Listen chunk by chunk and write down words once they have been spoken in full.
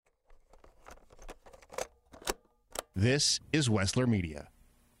This is Wessler Media.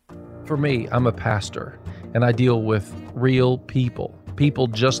 For me, I'm a pastor, and I deal with real people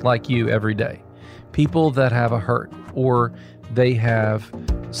just like you every day. People that have a hurt, or they have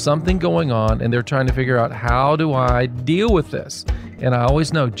something going on, and they're trying to figure out, how do I deal with this? And I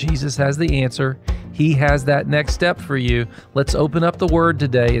always know Jesus has the answer. He has that next step for you. Let's open up the Word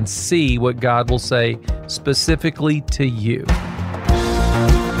today and see what God will say specifically to you.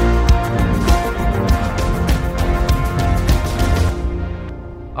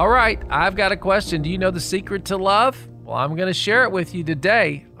 All right, I've got a question. Do you know the secret to love? Well, I'm going to share it with you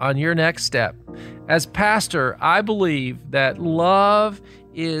today on Your Next Step. As pastor, I believe that love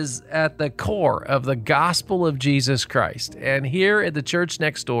is at the core of the gospel of Jesus Christ. And here at the church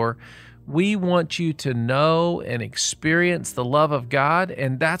next door, we want you to know and experience the love of God,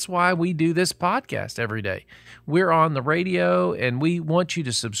 and that's why we do this podcast every day. We're on the radio, and we want you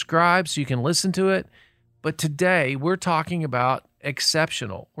to subscribe so you can listen to it. But today, we're talking about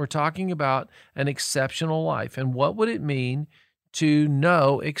exceptional. We're talking about an exceptional life, and what would it mean to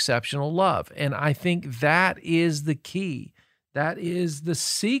know exceptional love? And I think that is the key. That is the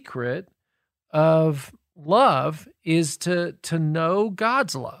secret of love, is to know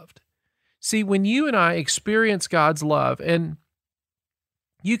God's love. See, when you and I experience God's love, and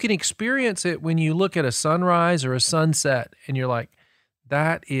you can experience it when you look at a sunrise or a sunset, and you're like,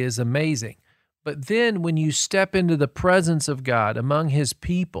 that is amazing. But then when you step into the presence of God among his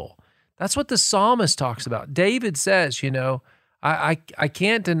people, that's what the psalmist talks about. David says, I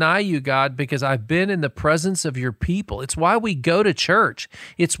can't deny you, God, because I've been in the presence of your people. It's why we go to church.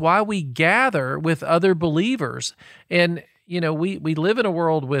 It's why we gather with other believers. And, we live in a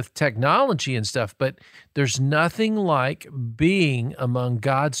world with technology and stuff, but there's nothing like being among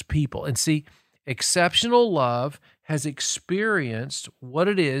God's people. And see, exceptional love has experienced what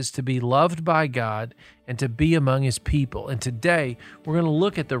it is to be loved by God and to be among his people. And today, we're going to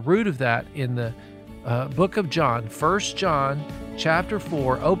look at the root of that in the book of John, 1 John chapter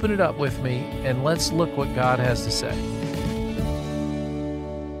 4. Open it up with me, and let's look what God has to say.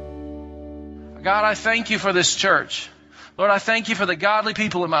 God, I thank you for this church. Lord, I thank you for the godly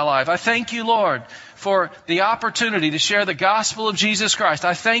people in my life. I thank you, Lord, for the opportunity to share the gospel of Jesus Christ.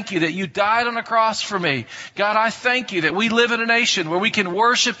 I thank you that you died on a cross for me. God, I thank you that we live in a nation where we can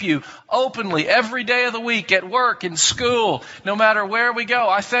worship you openly every day of the week, at work, in school, no matter where we go.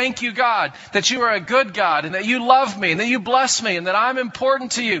 I thank you, God, that you are a good God and that you love me and that you bless me and that I'm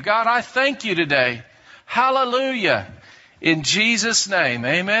important to you. God, I thank you today. Hallelujah. In Jesus' name,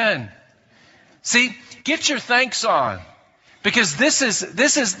 amen. See, get your thanks on, because this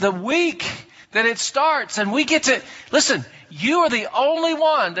is the week that it starts, and we get to, listen, you are the only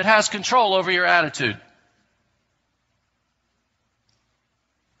one that has control over your attitude.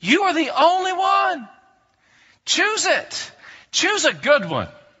 You are the only one. Choose it. Choose a good one.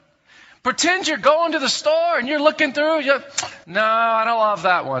 Pretend you're going to the store and you're looking through. No, I don't love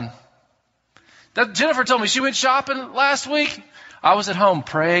that one. Jennifer told me she went shopping last week. I was at home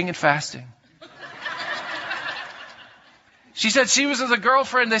praying and fasting. She said she was with a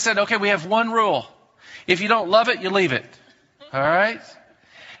girlfriend. They said, okay, we have one rule. If you don't love it, you leave it. All right?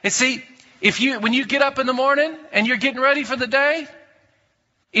 And see, when you get up in the morning and you're getting ready for the day,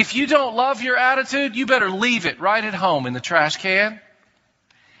 if you don't love your attitude, you better leave it right at home in the trash can.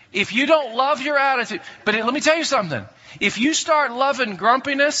 If you don't love your attitude, but let me tell you something. If you start loving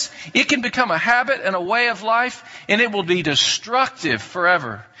grumpiness, it can become a habit and a way of life, and it will be destructive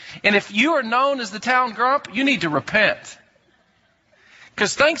forever. And if you are known as the town grump, you need to repent.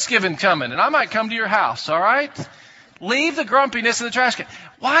 Because Thanksgiving coming, and I might come to your house, all right? Leave the grumpiness in the trash can.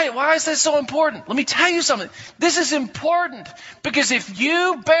 Why is this so important? Let me tell you something. This is important because if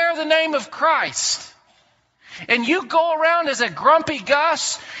you bear the name of Christ and you go around as a grumpy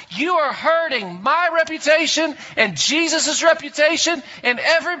Gus, you are hurting my reputation and Jesus' reputation and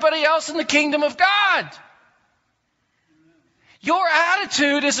everybody else in the kingdom of God. Your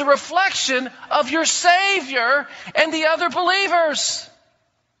attitude is a reflection of your Savior and the other believers.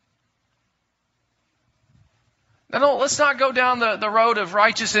 Now, let's not go down the road of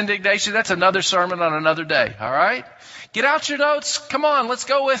righteous indignation. That's another sermon on another day, all right? Get out your notes. Come on, let's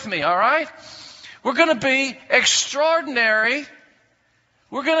go with me, all right? We're going to be extraordinary.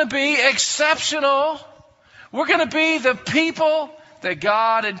 We're going to be exceptional. We're going to be the people that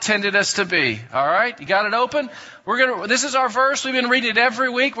God intended us to be, all right? You got it open? This is our verse. We've been reading it every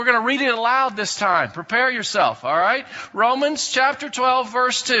week. We're going to read it aloud this time. Prepare yourself, all right? Romans chapter 12,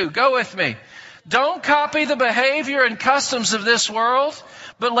 verse 2. Go with me. Don't copy the behavior and customs of this world,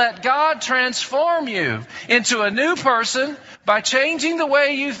 but let God transform you into a new person by changing the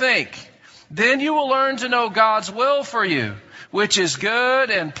way you think. Then you will learn to know God's will for you, which is good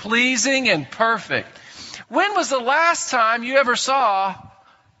and pleasing and perfect. When was the last time you ever saw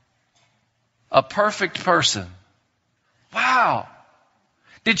a perfect person? Wow.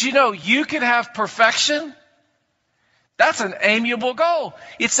 Did you know you could have perfection? That's an amiable goal.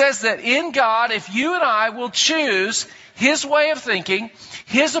 It says that in God, if you and I will choose His way of thinking,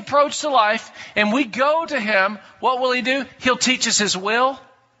 His approach to life, and we go to Him, what will He do? He'll teach us His will,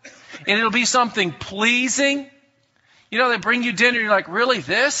 and it'll be something pleasing. You know, they bring you dinner, you're like, really,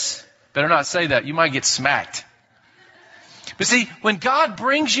 this? Better not say that. You might get smacked. But see, when God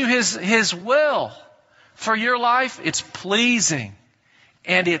brings you His will for your life, it's pleasing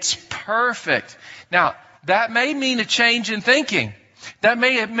and it's perfect. Now, that may mean a change in thinking. That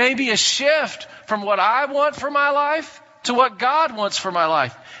may be a shift from what I want for my life to what God wants for my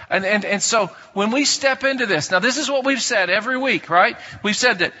life. And so when we step into this, now this is what we've said every week, right? We've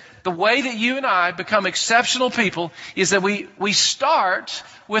said that the way that you and I become exceptional people is that we start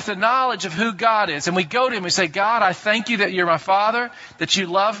with the knowledge of who God is. And we go to Him and we say, God, I thank you that you're my Father, that you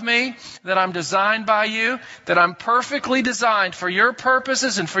love me, that I'm designed by you, that I'm perfectly designed for your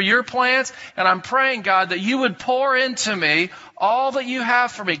purposes and for your plans. And I'm praying, God, that you would pour into me all that you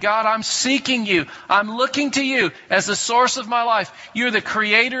have for me. God, I'm seeking you. I'm looking to you as the source of my life. You're the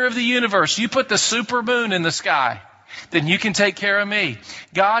creator of the universe. You put the super moon in the sky. Then you can take care of me.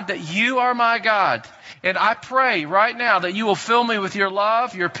 God, that you are my God. And I pray right now that you will fill me with your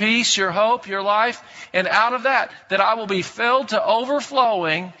love, your peace, your hope, your life. And out of that I will be filled to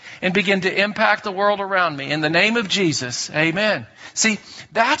overflowing and begin to impact the world around me. In the name of Jesus, amen. See,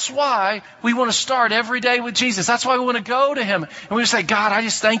 that's why we want to start every day with Jesus. That's why we want to go to Him. And we say, God, I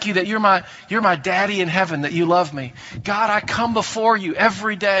just thank you that you're my daddy in heaven, that you love me. God, I come before you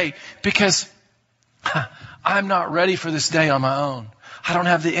every day because I'm not ready for this day on my own. I don't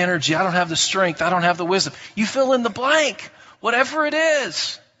have the energy. I don't have the strength. I don't have the wisdom. You fill in the blank, whatever it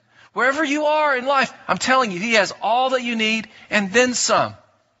is. Wherever you are in life, I'm telling you, He has all that you need and then some.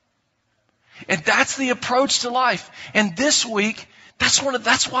 And that's the approach to life. And this week, that's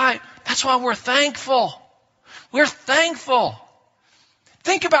why we're thankful. We're thankful.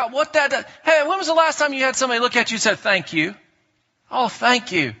 Think about what that does. Hey, when was the last time you had somebody look at you and said, thank you? Oh,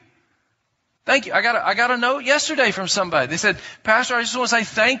 thank you. Thank you. I got a note yesterday from somebody. They said, Pastor, I just want to say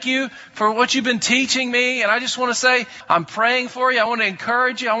thank you for what you've been teaching me. And I just want to say, I'm praying for you. I want to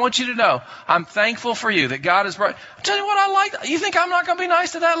encourage you. I want you to know I'm thankful for you that God has brought. I'm telling you what I like. You think I'm not going to be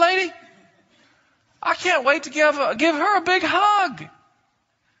nice to that lady? I can't wait to give her a big hug.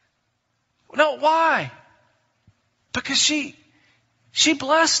 No, why? Because she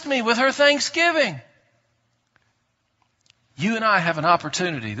blessed me with her Thanksgiving. You and I have an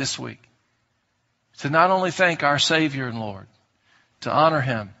opportunity this week to not only thank our Savior and Lord, to honor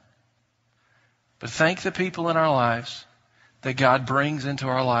Him, but thank the people in our lives that God brings into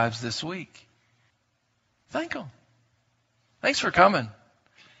our lives this week. Thank them. Thanks for coming.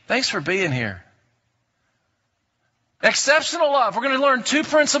 Thanks for being here. Exceptional love. We're going to learn two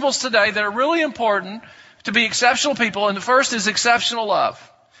principles today that are really important to be exceptional people. And the first is exceptional love.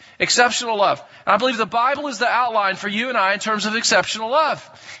 Exceptional love. And I believe the Bible is the outline for you and I in terms of exceptional love.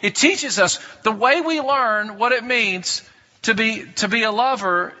 It teaches us the way we learn what it means to be a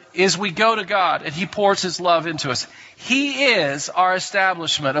lover is we go to God and He pours His love into us. He is our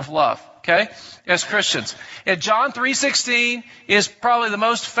establishment of love, okay, as Christians. And John 3:16 is probably the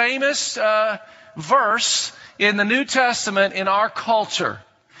most famous verse in the New Testament in our culture.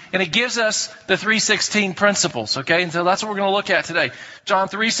 And it gives us the 3:16 principles, okay? And so that's what we're going to look at today. John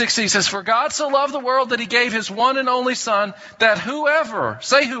 3:16 says, For God so loved the world that He gave His one and only Son, that whoever,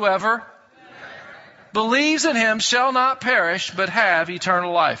 say whoever, believes in Him shall not perish, but have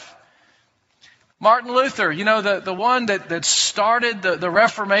eternal life. Martin Luther, you know, the one that started the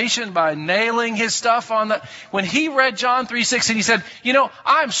Reformation by nailing his stuff on when he read John 3:16, he said, you know,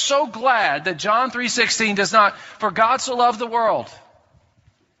 I'm so glad that John 3:16 does not, for God so loved the world,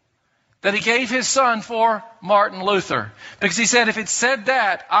 that He gave His Son for Martin Luther. Because he said, if it said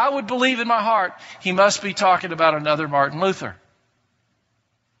that, I would believe in my heart, he must be talking about another Martin Luther.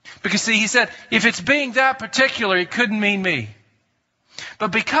 Because see, he said, if it's being that particular, it couldn't mean me.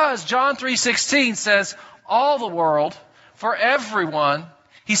 But because John 3:16 says all the world, for everyone,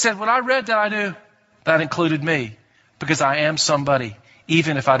 he said, when I read that, I knew that included me. Because I am somebody,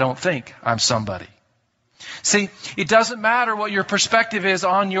 even if I don't think I'm somebody. See, it doesn't matter what your perspective is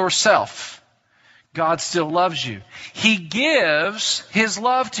on yourself. God still loves you. He gives His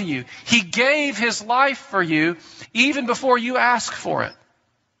love to you. He gave His life for you even before you ask for it.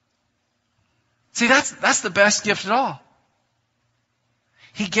 See, that's the best gift at all.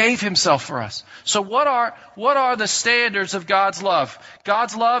 He gave himself for us. So what are the standards of God's love?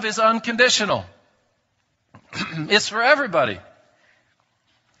 God's love is unconditional. It's for everybody.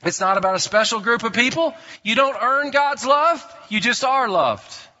 It's not about a special group of people. You don't earn God's love. You just are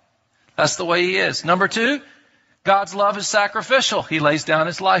loved. That's the way He is. Number 2, God's love is sacrificial. He lays down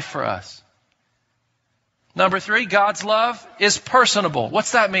His life for us. Number 3, God's love is personable.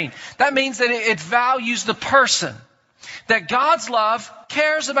 What's that mean? That means that it values the person. That God's love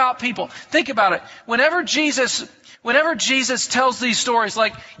cares about people. Think about it. Whenever Jesus tells these stories,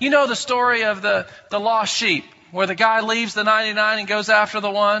 like, you know the story of the lost sheep, where the guy leaves the 99 and goes after the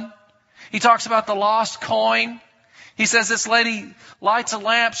one. He talks about the lost coin. He says this lady lights a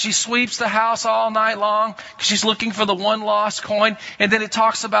lamp. She sweeps the house all night long because she's looking for the one lost coin. And then it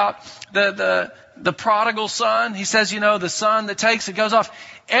talks about the prodigal son. He says, the son that takes it goes off.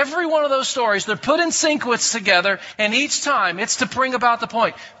 Every one of those stories, they're put in sequence together. And each time it's to bring about the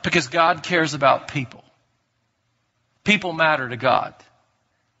point. Because God cares about people. People matter to God.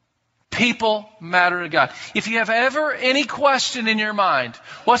 People matter to God. If you have ever any question in your mind,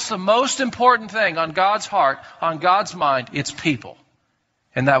 what's the most important thing on God's heart, on God's mind? It's people.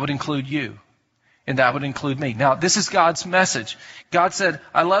 And that would include you. And that would include me. Now, this is God's message. God said,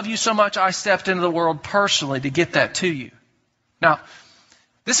 I love you so much, I stepped into the world personally to get that to you. Now,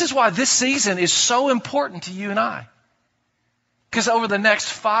 this is why this season is so important to you and I. Because over the next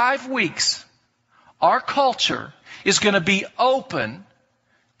 5 weeks, our culture is going to be open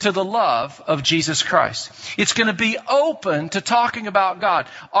to the love of Jesus Christ. It's going to be open to talking about God.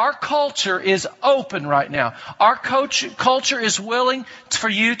 Our culture is open right now. Our culture is willing for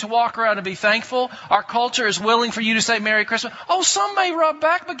you to walk around and be thankful. Our culture is willing for you to say Merry Christmas. Oh, some may rub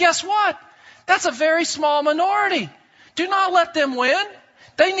back, but guess what? That's a very small minority. Do not let them win.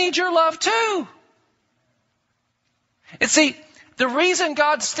 They need your love too. And see, the reason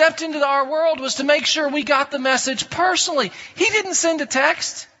God stepped into our world was to make sure we got the message personally. He didn't send a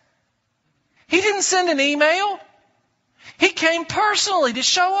text. He didn't send an email. He came personally to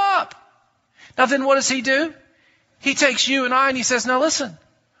show up. Now then what does He do? He takes you and I and He says, now listen,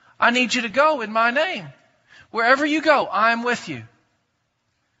 I need you to go in my name. Wherever you go, I am with you.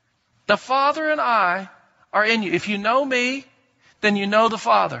 The Father and I are in you. If you know me, then you know the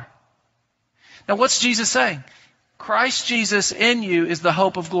Father. Now what's Jesus saying? Christ Jesus in you is the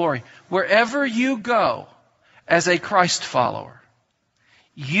hope of glory. Wherever you go as a Christ follower,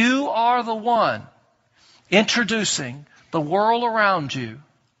 you are the one introducing the world around you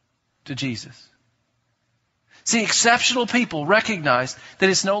to Jesus. See, exceptional people recognize that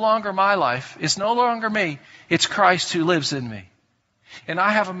it's no longer my life. It's no longer me. It's Christ who lives in me. And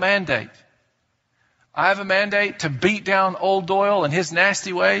I have a mandate. I have a mandate to beat down old Doyle and his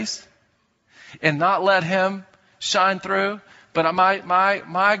nasty ways and not let him shine through. But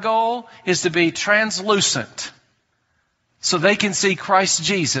my goal is to be translucent so they can see Christ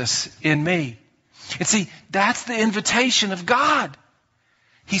Jesus in me. And see, that's the invitation of God.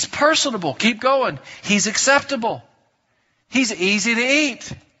 He's personable. Keep going. He's acceptable. He's easy to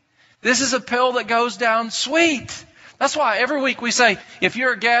eat. This is a pill that goes down sweet. That's why every week we say, if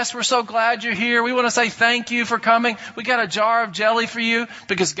you're a guest, we're so glad you're here. We want to say thank you for coming. We got a jar of jelly for you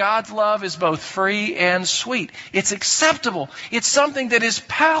because God's love is both free and sweet. It's acceptable. It's something that is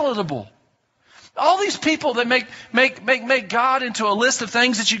palatable. All these people that make God into a list of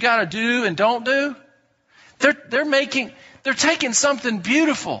things that you got to do and don't do, they're taking something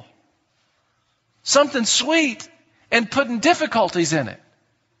beautiful, something sweet, and putting difficulties in it.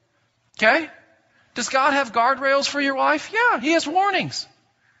 Okay? Does God have guardrails for your life? Yeah, He has warnings.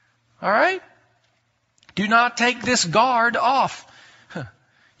 All right? Do not take this guard off.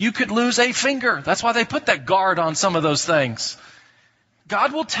 You could lose a finger. That's why they put that guard on some of those things.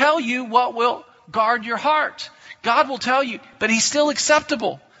 God will tell you what will guard your heart. God will tell you, but He's still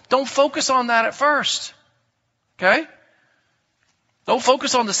acceptable. Don't focus on that at first. Okay? Don't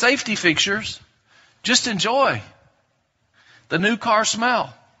focus on the safety features. Just enjoy the new car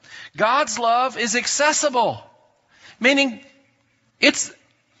smell. God's love is accessible, meaning it's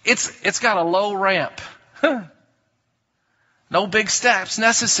got a low ramp. No big steps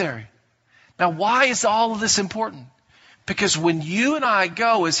necessary. Now, why is all of this important? Because when you and I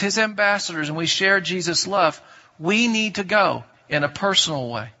go as His ambassadors and we share Jesus' love, we need to go in a personal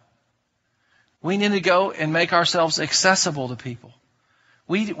way. We need to go and make ourselves accessible to people.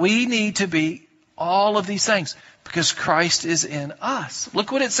 We need to be all of these things because Christ is in us.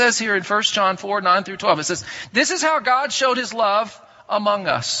 Look what it says here in 1 John 4, 9 through 12. It says, this is how God showed His love among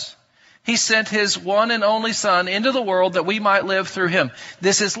us. He sent His one and only Son into the world that we might live through Him.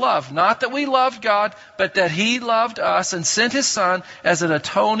 This is love. Not that we loved God, but that He loved us and sent His Son as an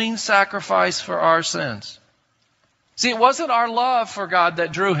atoning sacrifice for our sins. See, it wasn't our love for God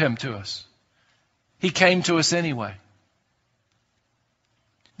that drew Him to us. He came to us anyway.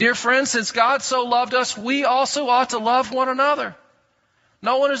 Dear friends, since God so loved us, we also ought to love one another.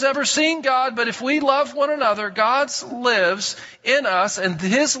 No one has ever seen God, but if we love one another, God lives in us, and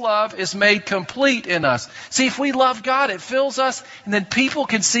His love is made complete in us. See, if we love God, it fills us, and then people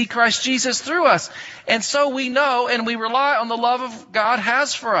can see Christ Jesus through us. And so we know and we rely on the love of God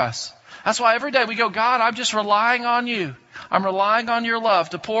has for us. That's why every day we go, God, I'm just relying on You. I'm relying on Your love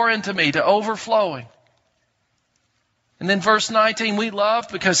to pour into me, to overflowing. And then verse 19, we love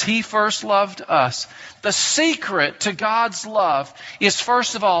because He first loved us. The secret to God's love is,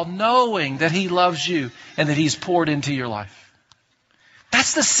 first of all, knowing that He loves you and that He's poured into your life.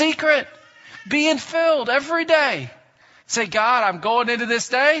 That's the secret. Being filled every day. Say, God, I'm going into this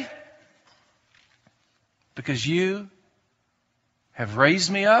day because You have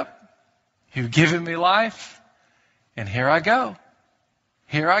raised me up. You've given me life. And here I go.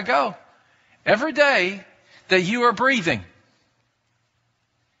 Here I go. Every day that you are breathing.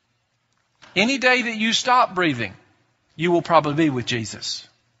 Any day that you stop breathing, you will probably be with Jesus,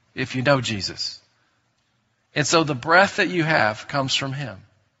 if you know Jesus. And so the breath that you have comes from Him.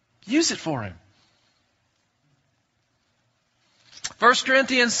 Use it for Him. 1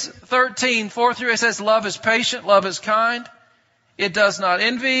 Corinthians 13, 4 through 8 says, love is patient, love is kind. It does not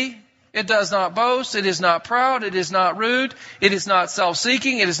envy. It does not boast. It is not proud. It is not rude. It is not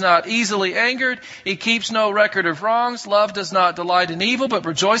self-seeking. It is not easily angered. It keeps no record of wrongs. Love does not delight in evil, but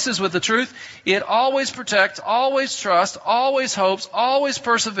rejoices with the truth. It always protects, always trusts, always hopes, always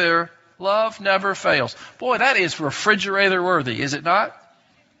perseveres. Love never fails. Boy, that is refrigerator worthy, is it not?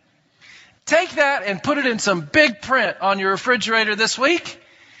 Take that and put it in some big print on your refrigerator this week.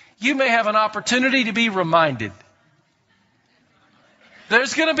 You may have an opportunity to be reminded.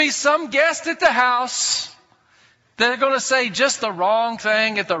 There's going to be some guest at the house that are going to say just the wrong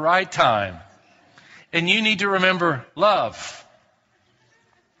thing at the right time. And you need to remember, love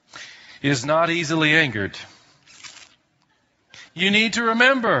is not easily angered. You need to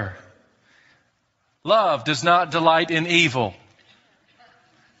remember, love does not delight in evil.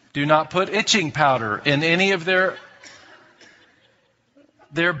 Do not put itching powder in any of their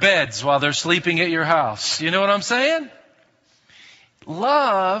beds while they're sleeping at your house. You know what I'm saying?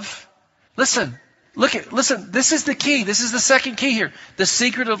 Love, listen, this is the key. This is the second key here. The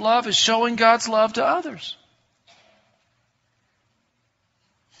secret of love is showing God's love to others.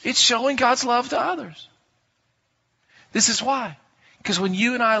 It's showing God's love to others. This is why. Because when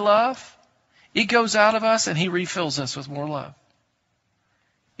you and I love, it goes out of us and He refills us with more love.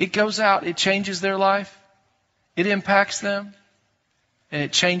 It goes out, it changes their life, it impacts them, and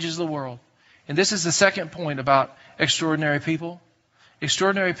it changes the world. And this is the second point about extraordinary people.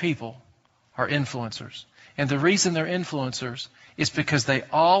 Extraordinary people are influencers. And the reason they're influencers is because they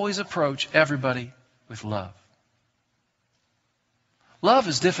always approach everybody with love. Love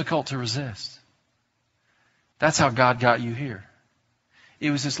is difficult to resist. That's how God got you here. It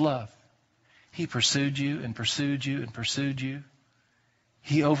was His love. He pursued you and pursued you and pursued you.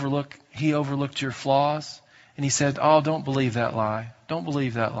 He overlooked your flaws. And He said, oh, don't believe that lie. Don't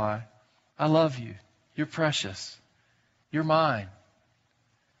believe that lie. I love you. You're precious. You're mine.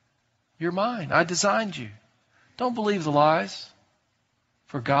 You're mine. I designed you. Don't believe the lies.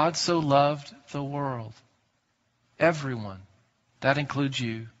 For God so loved the world. Everyone. That includes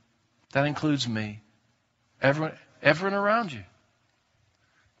you. That includes me. Everyone around you.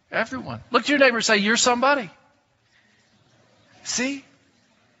 Everyone. Look at your neighbor and say, you're somebody. See?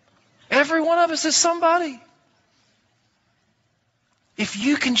 Every one of us is somebody. If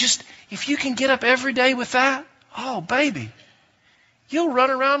you can get up every day with that, oh baby, you'll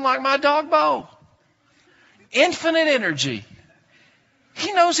run around like my dog Bo. Infinite energy.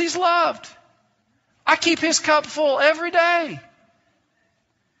 He knows he's loved. I keep his cup full every day.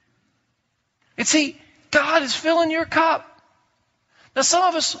 And see, God is filling your cup. Now some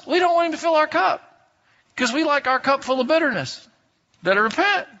of us, we don't want Him to fill our cup because we like our cup full of bitterness. Better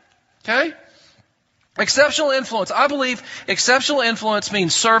repent. Okay? Exceptional influence. I believe exceptional influence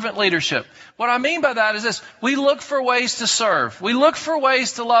means servant leadership. What I mean by that is this. We look for ways to serve. We look for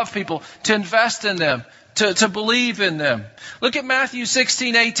ways to love people, to invest in them, to believe in them. Look at Matthew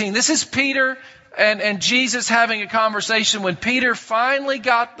 16:18. This is Peter and Jesus having a conversation when Peter finally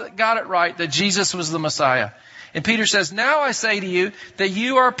got it right that Jesus was the Messiah. And Peter says, now I say to you that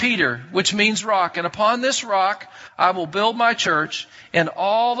you are Peter, which means rock. And upon this rock I will build my church, and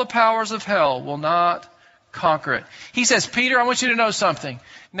all the powers of hell will not conquer it. He says, Peter, I want you to know something.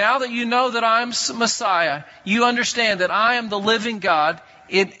 Now that you know that I'm Messiah, you understand that I am the living God.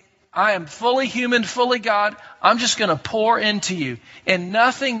 I am fully human, fully God. I'm just going to pour into you. And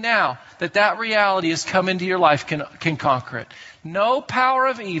nothing now that reality has come into your life can conquer it. No power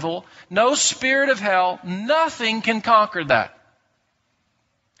of evil, no spirit of hell, nothing can conquer that.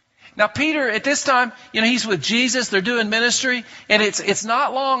 Now Peter, at this time, he's with Jesus, they're doing ministry, and it's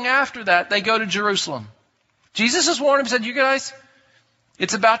not long after that they go to Jerusalem. Jesus has warned him, said, you guys,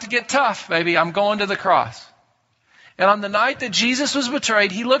 it's about to get tough, baby. I'm going to the cross. And on the night that Jesus was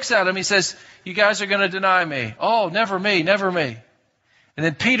betrayed, he looks at him, he says, you guys are going to deny me. Oh, never me, never me. And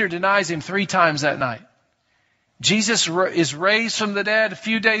then Peter denies him 3 times that night. Jesus is raised from the dead. A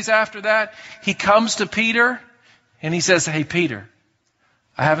few days after that, he comes to Peter and he says, hey, Peter,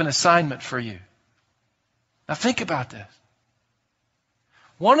 I have an assignment for you. Now think about this.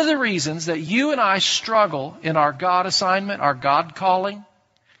 One of the reasons that you and I struggle in our God assignment, our God calling,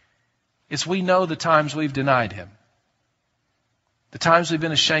 is we know the times we've denied him. The times we've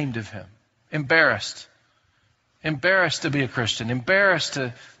been ashamed of him, embarrassed to be a Christian, embarrassed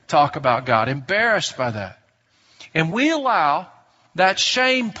to talk about God, embarrassed by that. And we allow that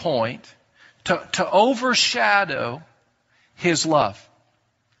shame point to overshadow his love.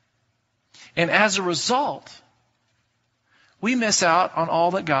 And as a result, we miss out on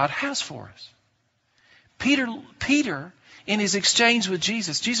all that God has for us. Peter, in his exchange with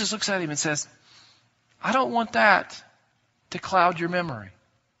Jesus looks at him and says, I don't want that to cloud your memory.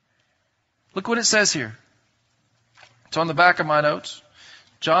 Look what it says here. It's on the back of my notes.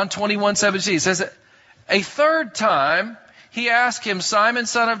 John 21:17. It says that a third time he asked him, Simon,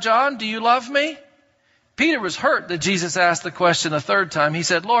 son of John, do you love me? Peter was hurt that Jesus asked the question a third time. He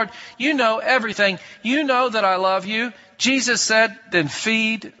said, Lord, you know everything. You know that I love you. Jesus said, then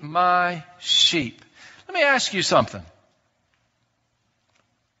feed my sheep. Let me ask you something.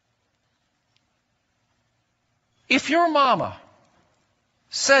 If your mama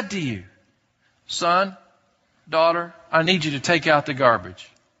said to you, son, daughter, I need you to take out the garbage.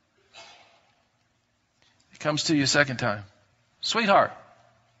 It comes to you a second time. Sweetheart,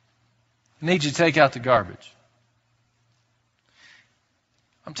 I need you to take out the garbage.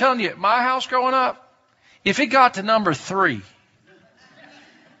 I'm telling you, at my house growing up, if it got to number 3,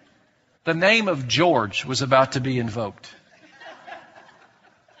 the name of George was about to be invoked.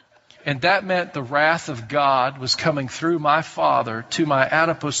 And that meant the wrath of God was coming through my father to my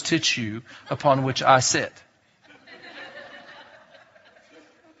adipose tissue upon which I sit.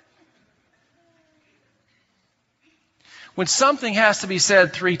 When something has to be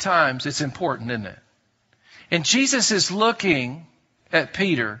said 3 times, it's important, isn't it? And Jesus is looking at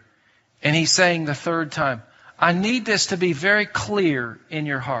Peter, and he's saying the 3rd time, I need this to be very clear in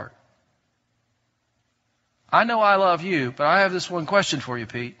your heart. I know I love you, but I have this one question for you,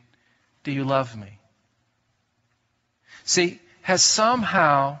 Pete. Do you love me? See, has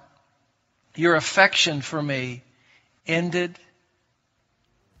somehow your affection for me ended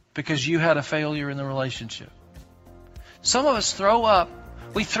because you had a failure in the relationship? Some of us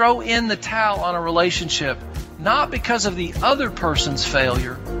we throw in the towel on a relationship, not because of the other person's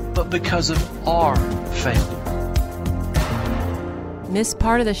failure, but because of our failure. Missed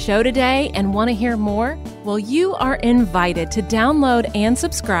part of the show today and want to hear more? Well, you are invited to download and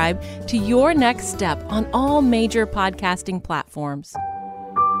subscribe to Your Next Step on all major podcasting platforms.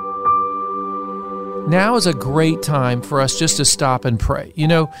 Now is a great time for us just to stop and pray.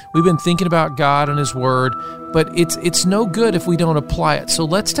 We've been thinking about God and His Word, but it's no good if we don't apply it. So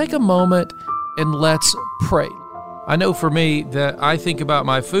let's take a moment and let's pray. I know for me that I think about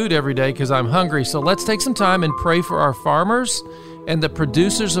my food every day because I'm hungry. So let's take some time and pray for our farmers and the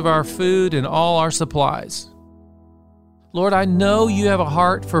producers of our food and all our supplies. Lord, I know you have a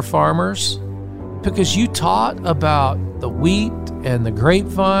heart for farmers because you taught about the wheat and the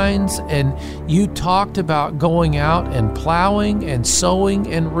grapevines, and you talked about going out and plowing and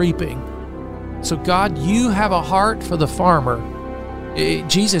sowing and reaping. So God, you have a heart for the farmer.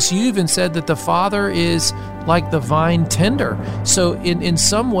 Jesus, you even said that the Father is like the vine tender. So in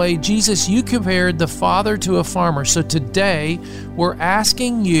some way, Jesus, you compared the Father to a farmer. So today, we're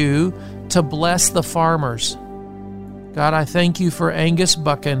asking you to bless the farmers. God, I thank you for Angus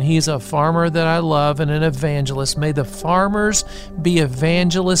Buchan. He's a farmer that I love and an evangelist. May the farmers be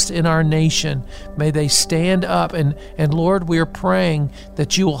evangelists in our nation. May they stand up. And Lord, we are praying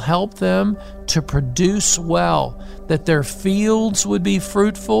that you will help them to produce well, that their fields would be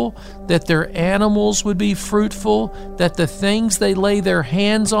fruitful, that their animals would be fruitful, that the things they lay their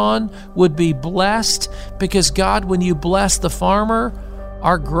hands on would be blessed. Because God, when you bless the farmer,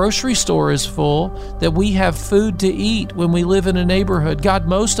 our grocery store is full, that we have food to eat when we live in a neighborhood. God,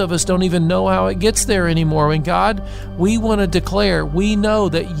 most of us don't even know how it gets there anymore. And God, we want to declare, we know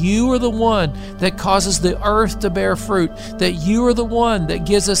that you are the one that causes the earth to bear fruit, that you are the one that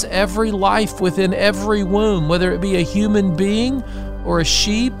gives us every life within every womb, whether it be a human being or a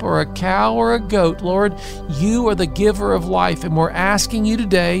sheep or a cow or a goat. Lord, you are the giver of life, and we're asking you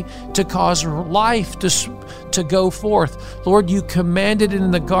today to cause life to go forth. Lord, you commanded it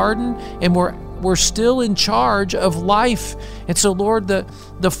in the garden, and we're still in charge of life. And so, Lord,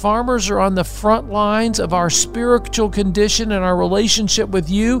 the farmers are on the front lines of our spiritual condition and our relationship with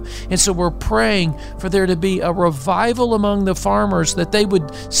you. And so we're praying for there to be a revival among the farmers, that they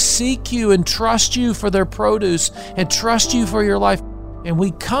would seek you and trust you for their produce and trust you for your life. And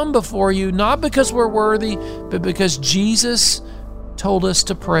we come before you not because we're worthy, but because Jesus told us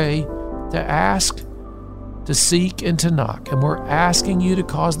to pray, to ask, to seek, and to knock. And we're asking you to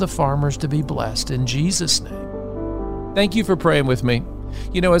cause the farmers to be blessed in Jesus' name. Thank you for praying with me.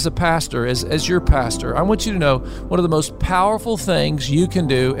 You know, as a pastor, as your pastor, I want you to know one of the most powerful things you can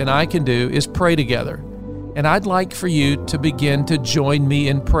do and I can do is pray together. And I'd like for you to begin to join me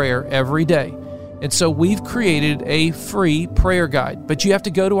in prayer every day. And so we've created a free prayer guide, but you have to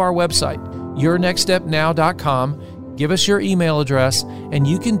go to our website, yournextstepnow.com, give us your email address, and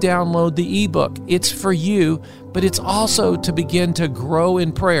you can download the ebook. It's for you, but it's also to begin to grow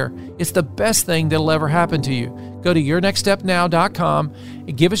in prayer. It's the best thing that'll ever happen to you. Go to yournextstepnow.com,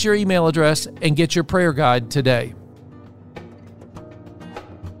 and give us your email address, and get your prayer guide today.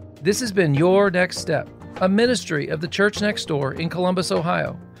 This has been Your Next Step, a ministry of the Church Next Door in Columbus,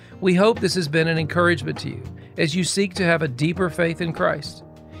 Ohio. We hope this has been an encouragement to you as you seek to have a deeper faith in Christ.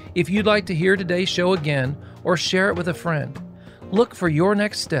 If you'd like to hear today's show again or share it with a friend, look for Your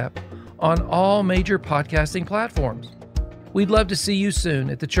Next Step on all major podcasting platforms. We'd love to see you soon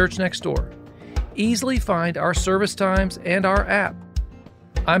at the Church Next Door. Easily find our service times and our app.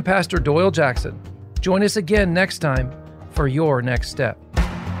 I'm Pastor Doyle Jackson. Join us again next time for Your Next Step.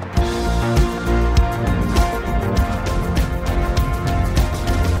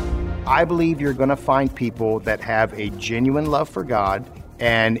 I believe you're going to find people that have a genuine love for God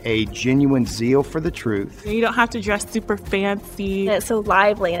and a genuine zeal for the truth. You don't have to dress super fancy. And it's so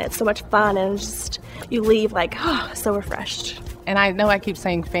lively and it's so much fun, and just you leave like, oh, so refreshed. And I know I keep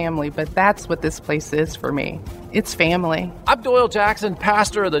saying family, but that's what this place is for me. It's family. I'm Doyle Jackson,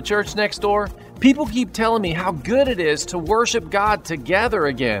 pastor of the Church Next Door. People keep telling me how good it is to worship God together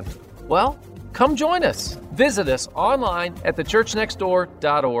again. Well, come join us. Visit us online at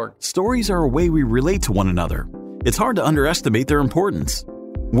thechurchnextdoor.org. Stories are a way we relate to one another. It's hard to underestimate their importance.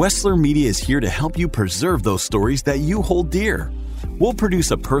 Wessler Media is here to help you preserve those stories that you hold dear. We'll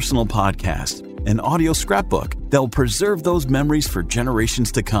produce a personal podcast, an audio scrapbook that will preserve those memories for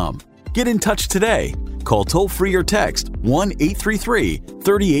generations to come. Get in touch today. Call toll-free or text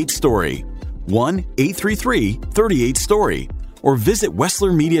 1-833-38-STORY, 1-833-38-STORY, or visit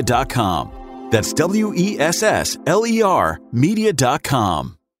WesslerMedia.com. That's WESSLER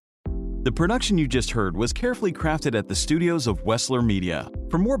Media.com. The production you just heard was carefully crafted at the studios of Wessler Media.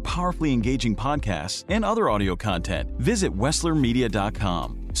 For more powerfully engaging podcasts and other audio content, visit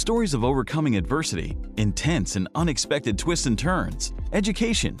WesslerMedia.com. Stories of overcoming adversity, intense and unexpected twists and turns,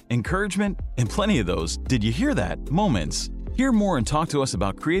 education, encouragement, and plenty of those, did you hear that, moments. Hear more and talk to us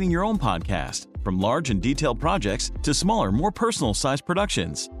about creating your own podcast, from large and detailed projects to smaller, more personal-sized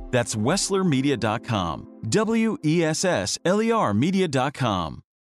productions. That's WesslerMedia.com. WESSLER Media.com.